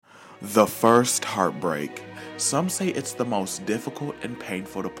The first heartbreak. Some say it's the most difficult and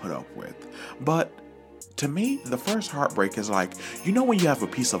painful to put up with. But to me, the first heartbreak is like, you know when you have a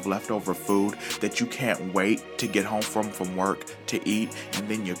piece of leftover food that you can't wait to get home from work to eat, and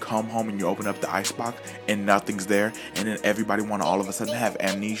then you come home and you open up the icebox and nothing's there, and then everybody want to all of a sudden have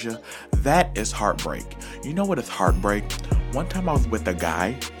amnesia? That is heartbreak. You know what is heartbreak? One time I was with a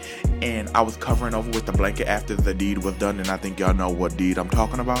guy, and I was covering over with the blanket after the deed was done, and I think y'all know what deed I'm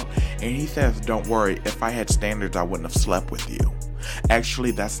talking about. And he says, don't worry, if I had standards, I wouldn't have slept with you.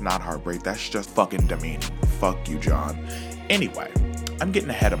 Actually, that's not heartbreak. That's just fucking demeaning. Fuck you, John. Anyway, I'm getting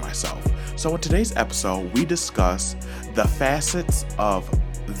ahead of myself. So in today's episode, we discuss the facets of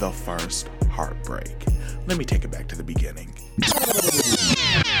the first heartbreak. Let me take it back to the beginning.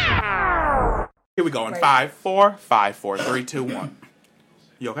 Here we go in 5, 4, 5, 4, 3, 2, 1.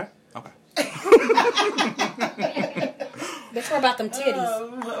 You okay? Okay. Bitch, we're about them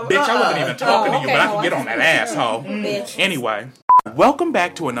titties. Bitch, I wasn't even talking to you, but I can get on that asshole. Bitch. Anyway, welcome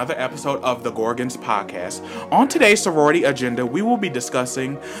back to another episode of the Gorgons Podcast. On today's sorority agenda, we will be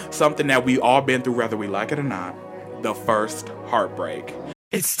discussing something that we all been through, whether we like it or not. The first heartbreak.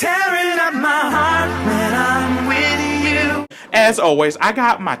 It's tearing up my heart when I'm with you. As always, I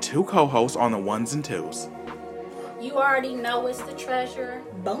got my two co-hosts on the ones and twos. You already know it's the treasure.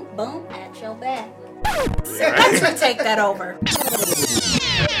 Bump, bump at your back. Let's take that over.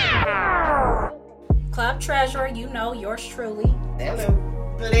 Club treasurer, you know, yours truly.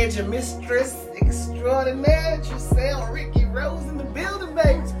 Hello, pleasure mistress extraordinaire, Giselle Ricky Rose in the building,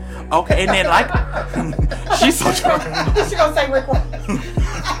 baby. Okay, and then like, she's so drunk. She gonna say Rick Ross.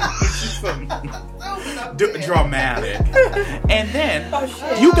 Dramatic. And then,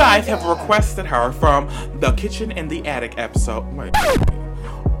 you guys have requested her from the Kitchen in the Attic episode. Wait.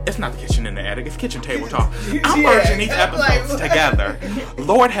 It's not the Kitchen in the Attic, it's Kitchen Table Talk. I'm merging these episodes together.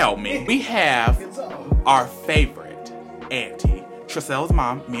 Lord help me. We have our favorite auntie, Tricelle's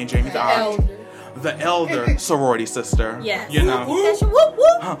mom, me and Jamie's aunt. The elder sorority sister. Yes. You know. Whoop,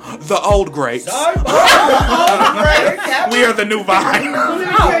 whoop. The old grapes. We are the new vine. Let me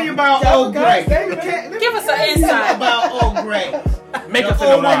tell you about old grapes. Give us an insight about old grapes. Make us The in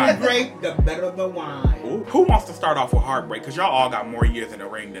the older wine. the grape, the better the wine. Ooh, who wants to start off with heartbreak? Because y'all all got more years in the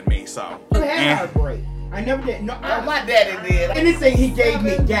ring than me, so. You had heartbreak. I never did. No, My daddy did. anything he gave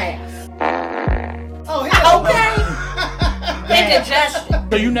me gas. Oh, hell Indigestion.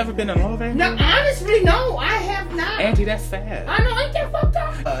 So you never been in love, Auntie? No, honestly, no, I have not. Auntie, that's sad. I know, ain't that fucked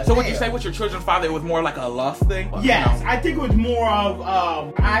up? So would you say with your children's father it was more like a lust thing? Yes, You know? I think it was more of,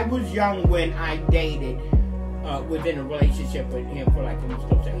 I was young when I dated, was in a relationship with him for like almost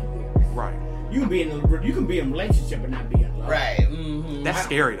close to 8 years. Right. You can be in a relationship and not be in love. Right. Mm-hmm. That's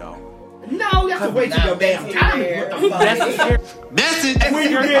scary though. No, that's a waste of your damn time. What the fuck? That's scary. That's it.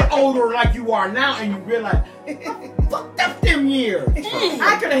 When you get older like you are now and you realize, fuck up them years.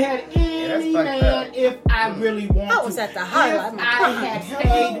 I could have had any fucked man up. if I really wanted to. I was at the highlight. If I had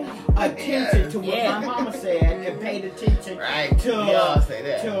paid attention to what my mama said and paid attention Right. to, We all say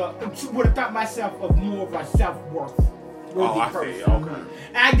that. would have thought myself of more of a self-worth. Oh, I see. Okay.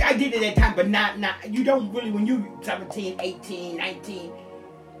 I did it at that time, but not, you don't really, when you 17, 18, 19,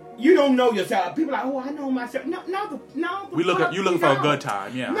 you don't know yourself. People are like, oh, I know myself. No. You looking for a good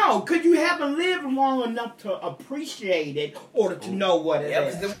time, yeah. No, because you haven't lived long enough to appreciate it or to know what it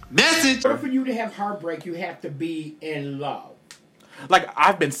is. Message. In order for you to have heartbreak, you have to be in love. Like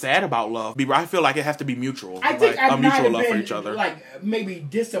I've been sad about love. I feel like it has to be mutual. I think like, I a might mutual have love been for each other. like maybe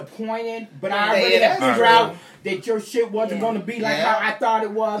disappointed, but Yeah, I already that's had figured true. out that your shit wasn't going to be like Yeah. how I thought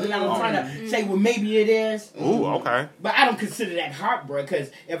it was, and I was trying to say, well, maybe it is. Ooh, okay. But I don't consider that heartbreak, because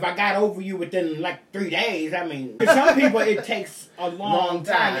if I got over you within like 3 days, I mean, for some people it takes a long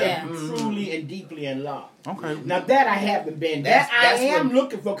time Yeah. if you're truly and deeply in love. Okay. Now that I haven't been, That's I am what-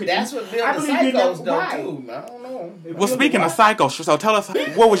 looking for. 'Cause That's what I building believe you're psychos not right. do too. I don't know. Well, speaking of psychos, so tell us,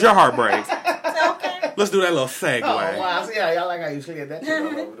 what was your heartbreak? Okay. Let's do that little segue. Oh, wow. See how y'all like how you slid that shit all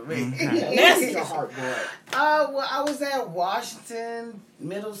over to me. That's your heartbreak. Well, I was at Washington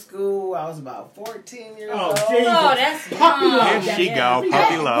Middle School. I was about 14 years Oh, old. Jesus. Oh, that's Puppy young. love. Here she go, Yeah.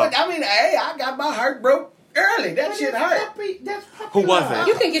 puppy love. But, I mean, hey, I got my heart broke early. That shit hurt. That's puppy Who was love.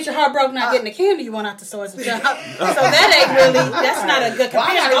 it? You can get your heart broke not getting the candy you want out the stores and stuff. So that ain't really, that's not a good Well,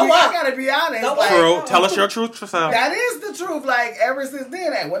 comparison. I gotta be honest. Go Like, True. Tell us your truth, Triselle. that is the truth. Like, ever since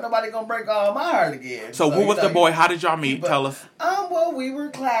then, ain't wasn't nobody gonna break all my heart again. So who was you the know, boy? How did y'all meet? But- Tell us. Well, we were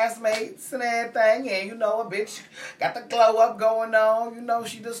classmates and everything, and you know, a bitch got the glow up going on. You know,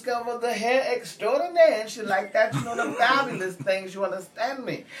 she discovered the hair extraordinaire and shit like that. You know, the fabulous things. You understand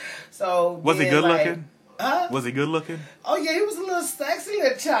me? So Was he then, good like, looking? Huh? Was he good looking? Oh yeah, he was a little sexy,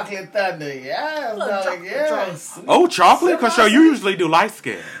 little chocolate thunder. Yes, dog, yes. Oh, chocolate? Because so you usually do light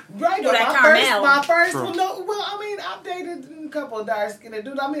skin. Right, Do but that my caramel. first True. one, no, well, I mean, I've dated a couple of dark skinned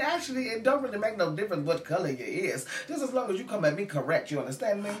dudes. I mean, actually, it don't really make no difference what color you is. Just as long as you come at me correct, you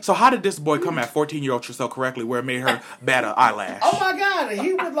understand me? So how did this boy come at 14-year-old so correctly where it made her bat an eyelash? Oh my God,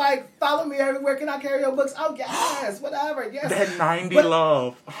 he would like follow me everywhere. Can I carry your books? Oh yes, whatever, yes. That 90 But-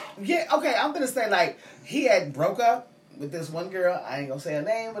 love. Yeah, okay, I'm gonna say like he had broke up with this one girl. I ain't gonna say her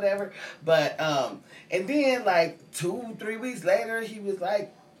name, whatever. But and then like 2-3 weeks later, he was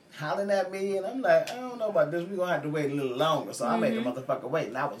like hollering at me, and I'm like, I don't know about this. We're gonna have to wait a little longer. So I made the motherfucker wait,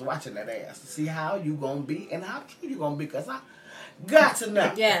 and I was watching that ass to see how you gonna be and how true you gonna be, cause I got to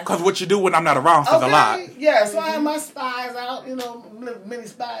know. Yeah. Because what you do when I'm not around says a lot. Yeah, so I had my spies out, you know, little mini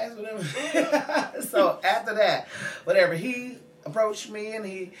spies, whatever. So after that, whatever, he approached me and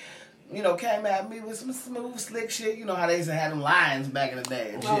he, you know, came at me with some smooth, slick shit. You know how they used to have them lines back in the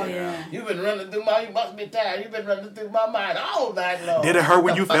day and shit. Oh, yeah. You've been running through you must be tired. You've been running through my mind all night long. Did it hurt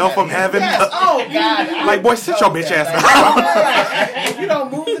when you fell from heaven? Yes. Oh, God. Like, boy, sit your bitch ass down. If you don't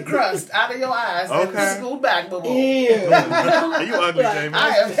move the crust out of your eyes, Okay. then school back, boo-boo. Ew. You ugly, Jamie.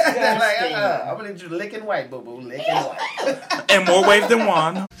 I am like, I'm going to need you licking white, boo-boo. Licking white. In more ways than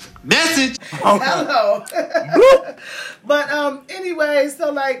one. Message. Hello. But anyway,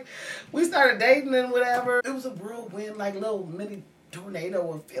 so like we started dating and whatever. It was a whirlwind, like little mini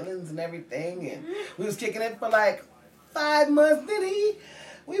tornado of feelings and everything, and we was kicking it for like 5 months. Then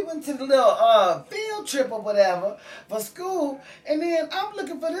we went to the little field trip or whatever for school, and then I'm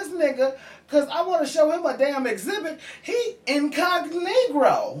looking for this nigga because I want to show him a damn exhibit. He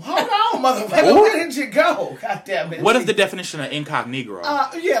incognito. Hold on, motherfucker. Where did you go? God damn it. What is the definition of incognito?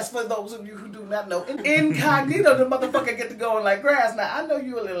 Yes, for those of you who do not know, incognito, the motherfucker get to going like grass. Now, I know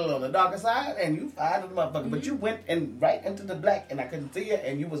you a little on the darker side, and you fired the motherfucker, but you went right into the black, and I couldn't see you,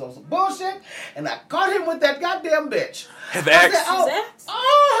 and you was on some bullshit, and I caught him with that goddamn bitch. His I ex? said,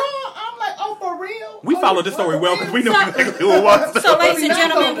 I'm like, oh, for real? We Oh, followed this for story well because we real? knew exactly who it was. So, ladies and Not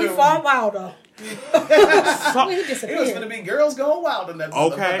gentlemen, gonna we do. fall wilder. We It was disappeared. gonna be girls going wild in that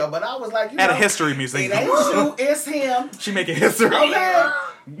Okay. motherfucker, but I was like, you At a know, history museum. it ain't you, it's him. She making history. Okay.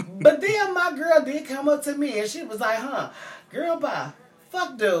 But then my girl did come up to me and she was like, girl, bye.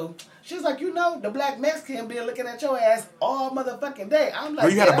 Fuck, dude. She was like, you know, the black Mexican be looking at your ass all motherfucking day. I'm like, Oh,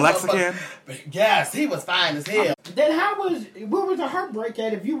 you had a that black motherfucker- Mexican? Yes, he was fine as hell. Then where was the heartbreak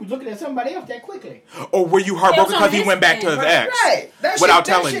at if you was looking at somebody else that quickly? Or were you heartbroken It was on because he his went back to his end. ex? Right. That Without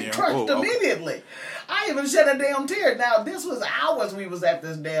shit, telling that you. shit crushed Oh, okay. immediately. I even shed a damn tear. Now, this was hours we was at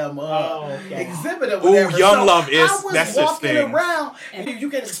this damn okay. exhibit or Ooh, whatever. young So love is- I was that's just walking things. around, and you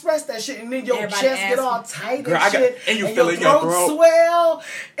can express that shit, and then your Everybody chest get all asking. tight Girl, and I got- shit, and you feel it in your throat. swell,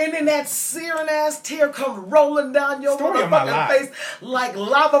 and then that searing ass tear come rolling down your Story of my motherfucking life. face like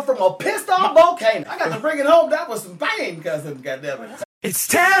lava from a pissed off volcano. I got to bring it home. That was some pain, cousin. Goddamn it. It's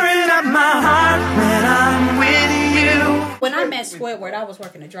tearing up my heart when I'm with you. When I met Squidward, I was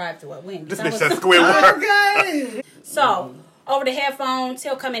working a drive-thru at Wendy's. This I bitch was- said Squidward. Okay. So, over the headphones,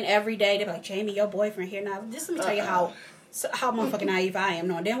 he'll come in every day. They'll be like, Jamie, your boyfriend here now. Just let me tell you how motherfucking naive I am.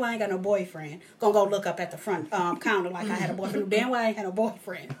 Knowing damn well I ain't got no boyfriend. Gonna go look up at the front counter like I had a boyfriend. Damn well I ain't had no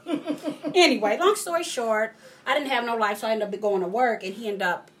boyfriend. Anyway, long story short, I didn't have no life, so I ended up going to work, and he ended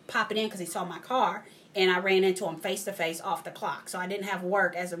up popping in because he saw my car. And I ran into him face to face off the clock. So I didn't have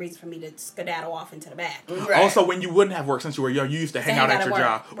work as a reason for me to skedaddle off into the back. Right. Also, when you wouldn't have work since you were young, you used to hang out at your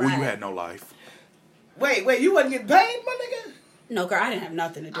job. Right. Well, you had no life. Wait, you wasn't getting paid, my nigga? No, girl, I didn't have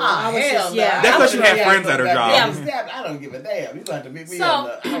nothing to do. Ah, I was hell just, no. yeah. That's I was what you had just- friends at her job. Yeah. I don't give a damn. You got to meet me on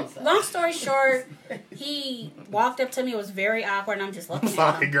the So, outside. long story short, he walked up to me. It was very awkward, and I'm just looking at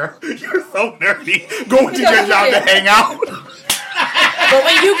Sorry, him. girl. You're so nerdy. Going to your job to hang out. But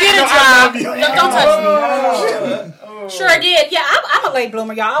when you get a No, I job, love you. don't touch me. Sure did. Yeah, I'm a late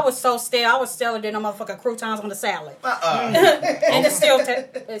bloomer, y'all. I was so stale. I was staler than a motherfucking croutons on the salad. And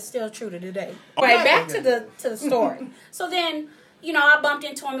it's still true to today. Right, back to the story. So then, you know, I bumped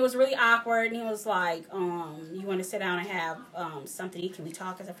into him. It was really awkward, and he was like, "You want to sit down and have something to eat? Can we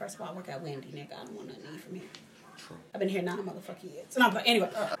talk?" I said, "First of all, I work at Wendy, nigga. I don't want nothing to eat from here. I've been here 9 motherfucking years." No, but anyway,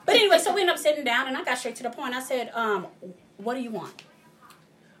 so we ended up sitting down, and I got straight to the point. I said, "What do you want?"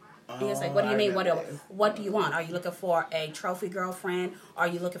 He was like, "What do you mean? What do you want? Are you looking for a trophy girlfriend? Are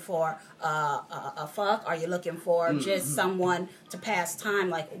you looking for a fuck? Are you looking for just someone to pass time?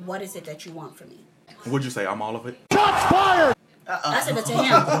 Like, what is it that you want from me?" Would you say I'm all of it? I said that to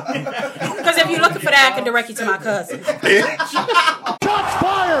him. Because if you're looking for that, I can direct you to my cousin.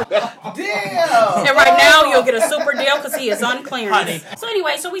 Damn. And right now, you'll get a super deal because he is on clearance. So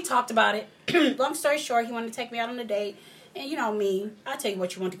anyway, so we talked about it. Long story short, he wanted to take me out on a date. And you know me, I tell you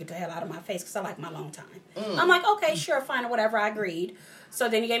what you want to get the hell out of my face because I like my long time. I'm like, okay, sure, fine, or whatever. I agreed. So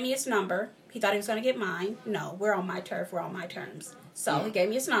then he gave me his number. He thought he was going to get mine. No, we're on my turf. We're on my terms. So he gave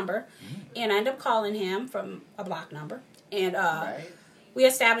me his number. And I ended up calling him from a block number. And we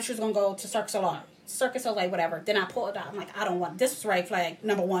established he was going to go to Circus Soleil, whatever. Then I pulled it out. I'm like, I don't want, this was red flag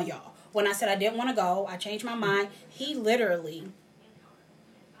number one, y'all. When I said I didn't want to go, I changed my mind. He literally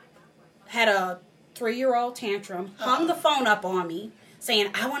had a 3-year-old tantrum, hung the phone up on me,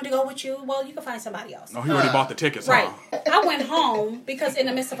 saying, I wanted to go with you. Well, you can find somebody else. Oh, he already bought the tickets, right. huh? I went home because in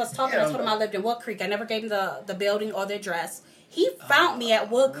the midst of us talking, I told him I lived in Wood Creek. I never gave him the building or the address. He found me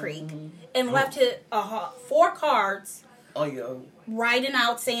at Wood Creek and left 4 cards writing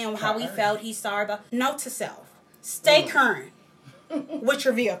out saying how he felt. He's sorry about. Note to self, stay current with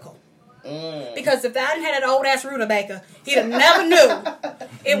your vehicle. Because if I hadn't had that old ass Rutabaga, he'd have never knew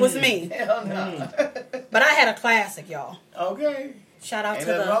it was me. Hell no. But I had a classic, y'all. Okay. Shout out to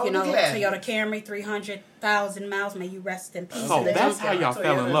the Toyota Camry, 300,000 miles. May you rest in peace. So that's how y'all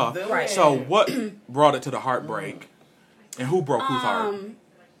fell in love. Right. So what brought it to the heartbreak, and who broke whose heart?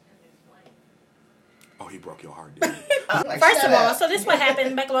 Oh, he broke your heart, didn't he? First of all, so this is what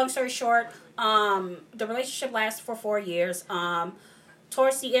happened. Make a long story short, the relationship lasted for 4 years.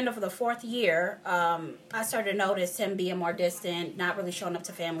 Towards the end of the 4th year, I started to notice him being more distant, not really showing up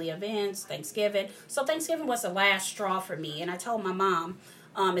to family events, Thanksgiving. So Thanksgiving was the last straw for me. And I told my mom,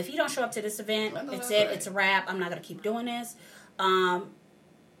 if you don't show up to this event, it's a wrap. I'm not going to keep doing this. And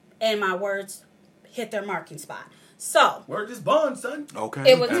my words hit their marking spot. So word is bond, son.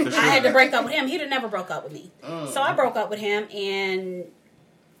 Okay. It was. I had to break up with him. He'd have never broke up with me. So I broke up with him, and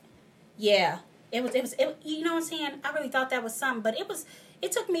yeah. It was, you know what I'm saying? I really thought that was something, but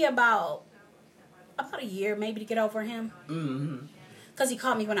it took me about a year maybe to get over him. Because he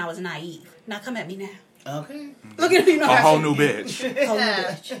called me when I was naive. Now come at me now. Okay. Look at me now. A whole new bitch.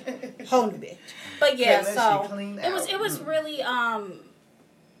 Whole new bitch. But yeah, so it was really, I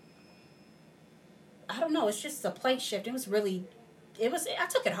don't know, it's just a plate shift. I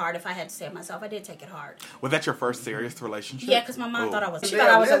took it hard if I had to say it myself. I did take it hard. Was that your first serious relationship? Yeah, because my mom thought I was. She thought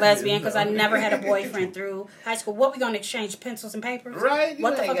I was a lesbian because I never had a boyfriend through high school. What, we going to exchange pencils and papers? Right.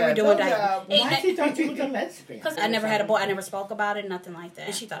 What the fuck are we doing, Diane? Why she thought you was a lesbian? Because I never had a boy. I never spoke about it, nothing like that.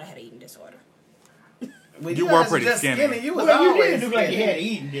 And she thought I had an eating disorder. Well, you were pretty skinny. You was you always did look like you had an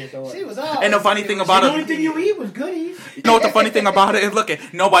eating disorder. She was always. And the funny thing about the it, only thing you eat was goodies. you know what the funny thing about it is? Look,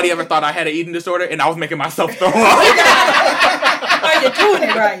 nobody ever thought I had an eating disorder, and I was making myself throw up. Are you doing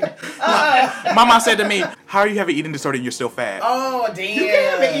it right? My mom said to me, "How are you have an eating disorder and you're still fat?" Oh damn! You can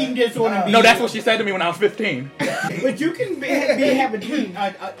have an eating disorder. And be No, that's what she said to me when I was 15. But you can have an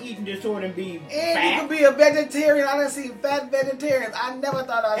eating disorder and be And fat. you can be a vegetarian. I done seen fat vegetarians. I never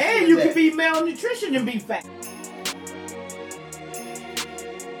thought I'd see And you that. can be malnutrition and be fat.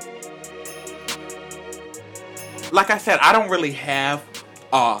 Like I said, I don't really have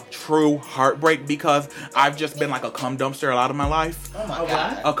a true heartbreak because I've just been like a cum dumpster a lot of my life. Oh my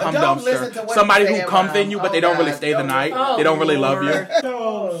god! A cum Don't listen to dumpster. what Somebody you who say comes around. in you, but they don't really stay the night. They don't really love you.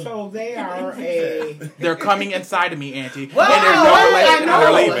 So they are a. They're coming inside of me, Auntie. Wow, And there's no relation, and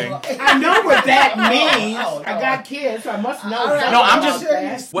they're leaving. I know what that means. I got kids, so I must know. right. No, I'm something about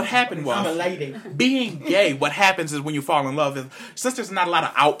just. that. What happened I'm a was, lady. being gay, what happens is when you fall in love is, since there's not a lot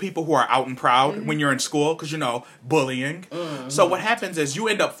of out people who are out and proud when you're in school, because, you know, bullying. So what happens is you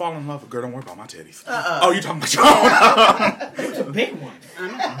end up falling in love with, girl, don't worry about my titties. Oh, you talking about your own? It's a big one.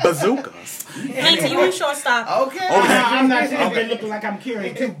 Bazookas. Auntie, you in shortstop. Okay. I'm not sitting there looking like I'm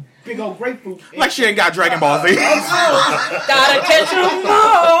carrying 2 big old grapefruits. Like she ain't got Dragon Ball Z. Gotta catch them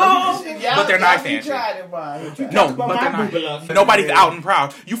all. But they're nice, Auntie. No, but they're not. Nobody's out and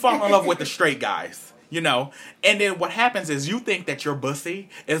proud. You fall in love with the straight guys. You know, and then what happens is you think that your bussy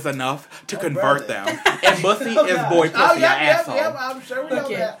is enough to convert them, and bussy is boy pussy, asshole. I'm sure we know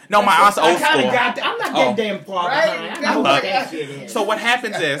that. No, my aunt's old I kind school. of got that. I'm not that damn far Right? behind. I know Look. what that shit is. So what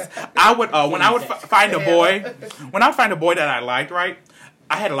happens is I would when I would find a boy, that I liked, right?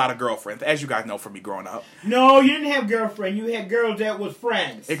 I had a lot of girlfriends, as you guys know from me growing up. No, you didn't have girlfriend. You had girls that was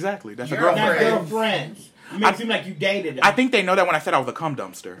friends. Exactly, that's a Girlfriend. Not girlfriend. girlfriends. You make it seem like you dated them. I think they know that when I said I was a cum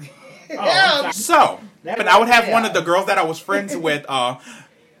dumpster. Oh, So, but I would have one of the girls that I was friends with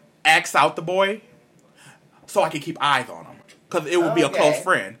ask out the boy so I could keep eyes on him. because it would be a close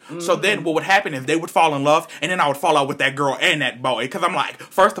friend. So then what would happen is they would fall in love, and then I would fall out with that girl and that boy. Because I'm like,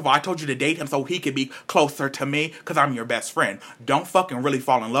 first of all, I told you to date him so he could be closer to me because I'm your best friend. Don't fucking really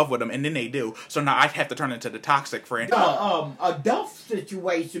fall in love with him, and then they do. So now I have to turn into the toxic friend. A Duff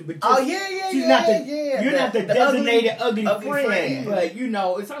situation, but you're not the designated ugly friend. But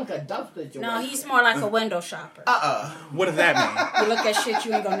it sounds like a Duff situation. No, he's more like a window shopper. What does that mean? You look at shit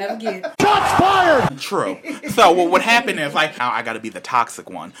you ain't gonna never get. Shots fired! True. So what would happen is like now I got to be the toxic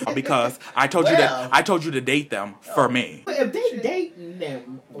one because I told you that I told you to date them for me. But if they dating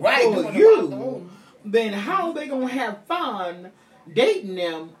them Right, for you, then how are they gonna have fun dating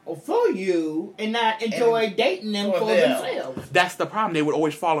them for you and not enjoy dating them for themselves? That's the problem. They would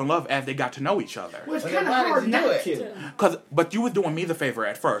always fall in love as they got to know each other. Well, it's kind of hard not to. But you were doing me the favor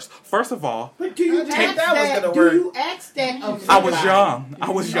at first. First of all, But do you ask that? Do you ask that of I was young.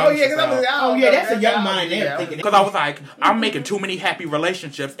 Oh yeah, that's a young mind there thinking. Because I was like, I'm making too many happy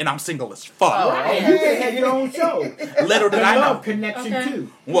relationships and I'm single as fuck. Right, you can have your own show. Little did I Love know. connection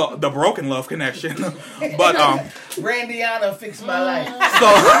too. Well, the broken love connection. But Brandiana fixed my life.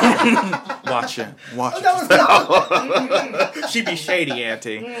 so watch it. She be shady,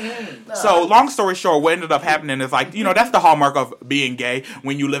 auntie. So long story short, what ended up happening is like, that's the hallmark of being gay.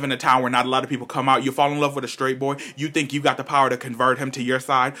 When you live in a town where not a lot of people come out, you fall in love with a straight boy, you think you got the power to convert him to your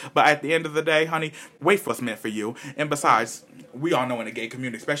side, but at the end of the day, honey, waif was meant for you. And besides, we all know in the gay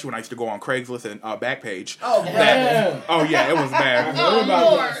community, especially when I used to go on Craigslist and Backpage. Oh, yeah. It was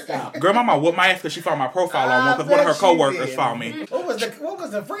bad. Grandmama whooped my ass because she found my profile on one because one of her coworkers found me. What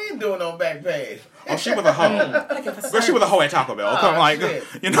was the friend doing on Backpage? Oh, she was a hoe. Girl, she was a hoe at Taco Bell. So I'm like,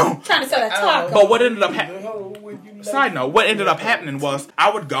 trying to sell a taco. But what ended up happening? Side note, what ended up happening was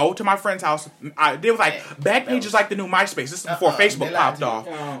I would go to my friend's house. It was like Backpage is like the new MySpace. This is before Facebook popped off.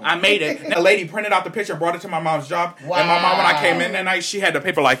 I made it. And a lady printed out the picture, brought it to my mom's job, and my mom, when I came in that night, she had the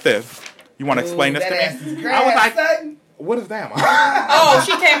paper like this. You want to explain this to me? I was like, what is that?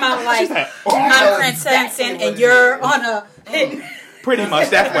 She came out like, I'm Princess and you're on a... Pretty much,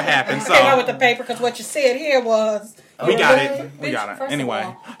 that's what happened. So came out with the paper because what you said here was... We got it.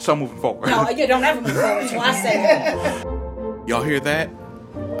 Anyway, so moving forward. No, you don't ever move forward, so I say that. Y'all hear that?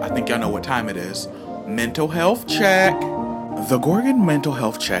 I think y'all know what time it is. Mental health check. The Gorgon Mental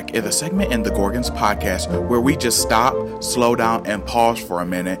Health Check is a segment in the Gorgons podcast where we just stop, slow down, and pause for a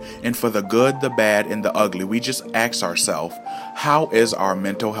minute. And for the good, the bad, and the ugly, we just ask ourselves, how is our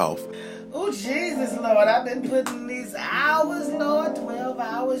mental health? Oh, Jesus, Lord. I've been putting these hours, Lord, 12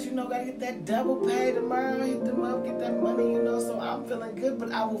 hours. Gotta get that double pay tomorrow. Hit them up, get that money, so I'm feeling good.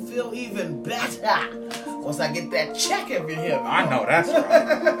 But I will feel even better once I get that check every year. I know, that's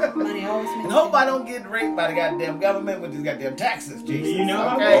right. Money always makes And hope I don't get raped by the goddamn government with these goddamn taxes, Jesus. You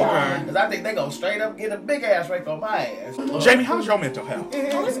know? Okay? Because I think they gonna straight up get a big ass rape on my ass. Jamie, how's your mental health?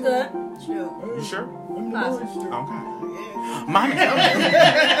 Oh, it's good. You sure? Positive. Okay. My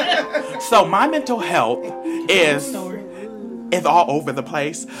mental health is all over the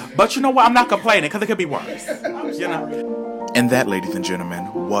place. But you know what? I'm not complaining because it could be worse. And that, ladies and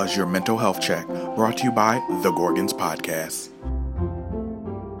gentlemen, was your mental health check brought to you by the Gorgons Podcast.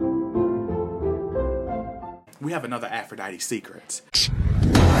 We have another Aphrodite Secrets.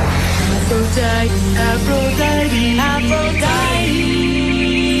 Aphrodite, Aphrodite, Aphrodite.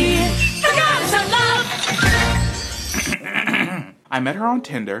 I got some love. I met her on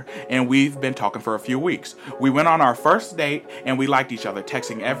Tinder, and we've been talking for a few weeks. We went on our first date, and we liked each other,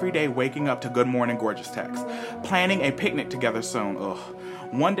 texting every day, waking up to good morning gorgeous texts. Planning a picnic together soon. Ugh.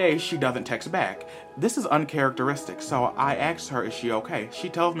 One day, she doesn't text back. This is uncharacteristic, so I asked her, is she okay? She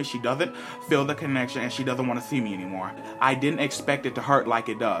tells me she doesn't feel the connection and she doesn't want to see me anymore. I didn't expect it to hurt like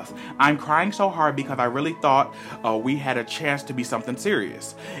it does. I'm crying so hard because I really thought we had a chance to be something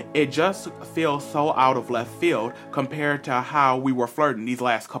serious. It just feels so out of left field compared to how we were flirting these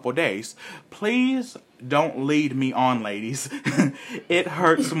last couple days. Please don't lead me on, ladies. It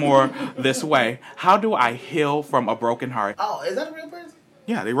hurts more this way. How do I heal from a broken heart? Oh, is that a real person?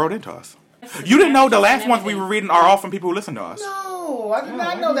 Yeah, they wrote into us. You didn't know the last ones we were reading are all from people who listen to us. No, I did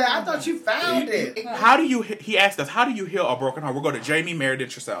not know that. I thought you found it. He asked us, how do you heal a broken heart? We'll go to Jamie, married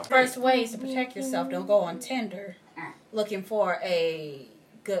it yourself. First ways to protect yourself, don't go on Tinder looking for a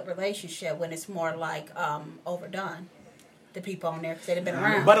good relationship when it's more like overdone. The people on there because they've been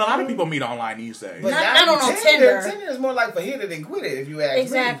around. But a lot of people meet online these days. But not on Tinder. Tinder is more like for hit it and quit it, if you ask me.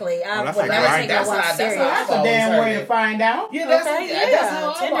 Exactly. I that's would like never take grinding. no one serious. That's a damn way to find out. Yeah, that's how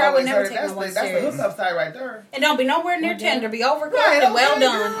Tinder, I've I would always never heard it. take no one That's the serious. hookup site right there. And don't be nowhere near Tinder. Be overcooked Right, and well okay,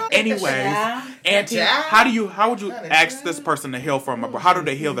 done. girl. Anyways, Yeah. Auntie, Yeah. how would you ask this person to heal from how do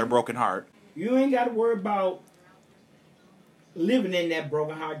they heal their broken heart? You ain't got to worry about living in that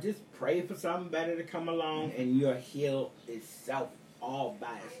broken heart, just pray for something better to come along, and you'll heal itself all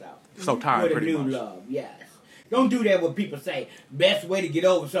by itself. So time, with a pretty new much. love, yes. Don't do that when people say, best way to get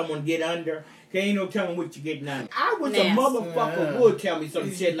over someone, get under. There ain't no telling what you're getting under. I wish a motherfucker would tell me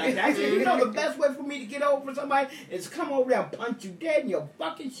some shit like that. I said, you know the best way for me to get over somebody is come over there and punch you dead in your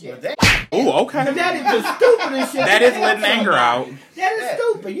fucking shit. Oh, okay. That is the stupidest shit. That is letting anger out. That is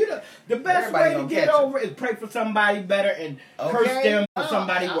stupid. You know, the best way to get over is pray for somebody better and curse them for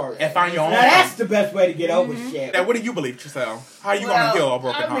somebody worse. And find your own. Now that's the best way to get over shit. Now, what do you believe, Giselle? How are you going to heal a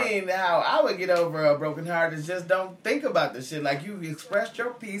broken heart? I mean, how I would get over a broken heart is just don't think about the shit. Like, you expressed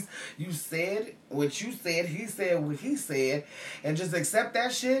your piece. You said what you said. He said what he said. And just accept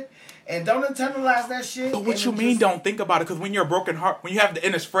that shit. And don't internalize that shit. But what you mean don't think about it? Because when you're a broken heart, when you have the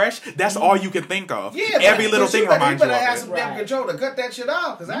inner fresh, that's all you can think of. Yeah, every little thing reminds you better have of some it. damn control to cut that shit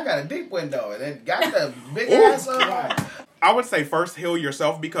off. Because I got a deep window. And it got the big ass I would say first heal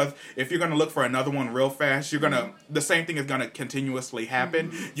yourself, because if you're going to look for another one real fast, you're going to, the same thing is going to continuously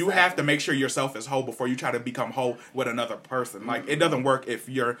happen. You have to make sure yourself is whole before you try to become whole with another person. Like, it doesn't work if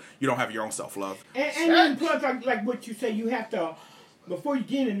you don't have your own self-love. And then plus, like what you say, you have to, before you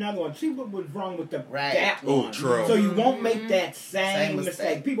get another one, see what was wrong with that one. Oh, true. So you won't make that same mistake.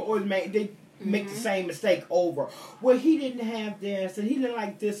 mistake. People always make the same mistake over. Well, he didn't have this, and he didn't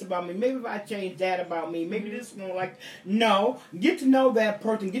like this about me. Maybe if I change that about me, maybe this one like. No, get to know that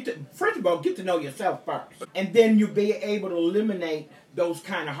person. First of all, get to know yourself first, and then you'll be able to eliminate those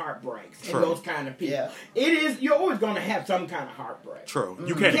kind of heartbreaks and those kind of people. Yeah. You're always going to have some kind of heartbreak. True.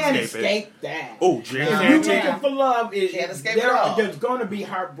 You can't escape escape that. Oh, If you're looking for love, there's going to be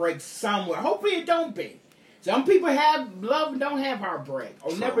heartbreak somewhere. Hopefully it don't be. Some people have love and don't have heartbreak,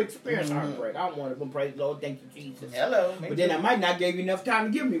 or never experience heartbreak. I don't want to praise the Lord, thank you, Jesus. Hello. But then I might not give you enough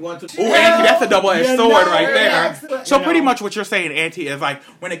time to give me one. Ooh, Auntie, that's a double-edged sword right there. Yeah. So pretty much what you're saying, Auntie, is like,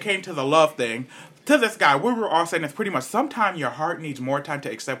 when it came to the love thing, to this guy, we were all saying it's pretty much sometimes your heart needs more time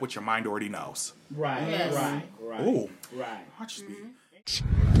to accept what your mind already knows. Right, Yes. right. Ooh. Right. I just be...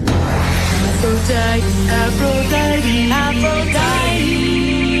 Aphrodite,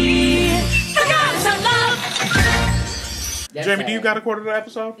 I got some love. Jamie, do you got a quote of the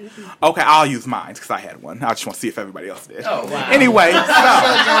episode? Okay, I'll use mine because I had one. I just want to see if everybody else did. Oh, wow. Anyway,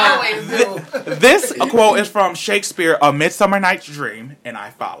 So, this quote is from Shakespeare, A Midsummer Night's Dream, and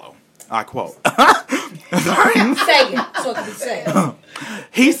I follow. I quote. Say it so it can be said.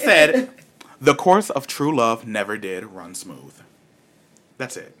 He said, "The course of true love never did run smooth."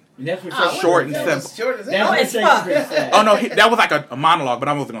 That's it. And that's what Short and that was simple. short as That's hell. what it's Shakespeare said. Oh no, that was like a monologue, but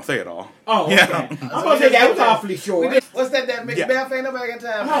I wasn't gonna say it all. Oh, okay. Yeah. I'm going to say that was awfully short. What's that Macbeth? Ain't nobody got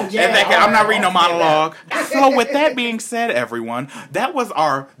time. Oh, yeah. Exactly. I'm not reading no monologue. So with that being said, everyone, that was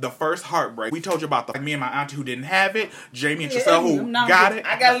the first heartbreak. We told you about me and my auntie who didn't have it, Jamie and Giselle who got it.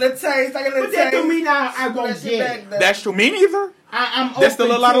 I got a little taste. But that don't mean I won't get it. That's true. Me neither. I'm There's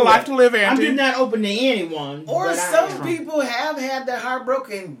still a lot of life to live, I'm Auntie. just not open to anyone. Or some people have had their heart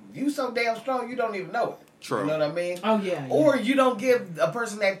broken. You so damn strong you don't even know it. True. You know what I mean? Oh yeah. Or you don't give a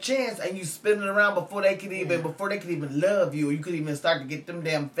person that chance and you spin it around before they could even love you, or you could even start to get them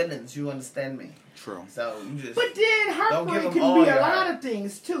damn feelings. You understand me? True. So you just. But then heartbreak them can all be a your lot heart. of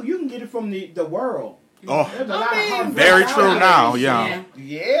things too. You can get it from the world. Oh, There's a lot of heartbreak very out true there. now. Yeah.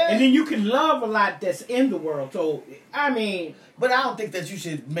 Yeah. And then you can love a lot that's in the world. So I mean, But I don't think that you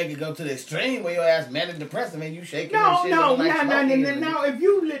should make it go to the extreme where your ass manic depressive and you shaking no. and shit. If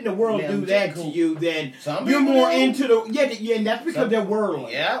you letting the world Yeah, do that to you, then Some you're people more do. into the and that's because they're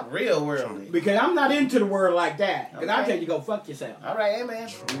worldly. Yeah, real worldly. Because I'm not into the world like that. Because I Okay. tell you, go fuck yourself. All right, hey man.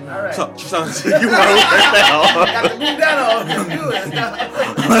 All right. So you want to Got to move that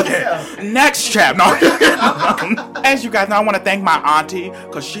on. Next chapter. No. As you guys know, I want to thank my auntie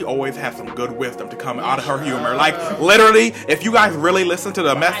because she always has some good wisdom to come out of her humor. Like, literally, if you guys really listen to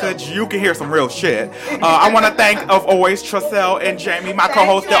the message, you can hear some real shit. I want to thank, of always, Tracelle and Jamie, my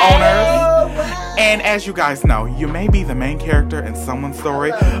co-host, the owners. And as you guys know, you may be the main character in someone's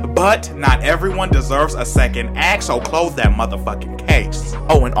story, but not everyone deserves a second act, so close that motherfucking case.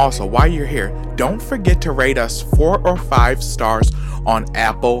 Oh, and also, while you're here, don't forget to rate us 4 or 5 stars on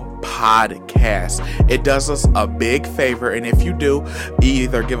Apple Podcasts. It does us a big favor, and if you do,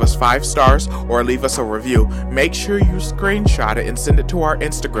 either give us 5 stars or leave us a review. Make sure you screenshot it and send it to our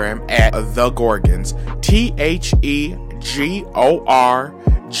Instagram at The Gorgons,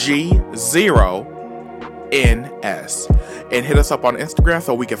 TheGorg0NS, and hit us up on Instagram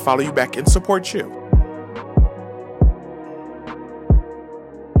so we can follow you back and support you.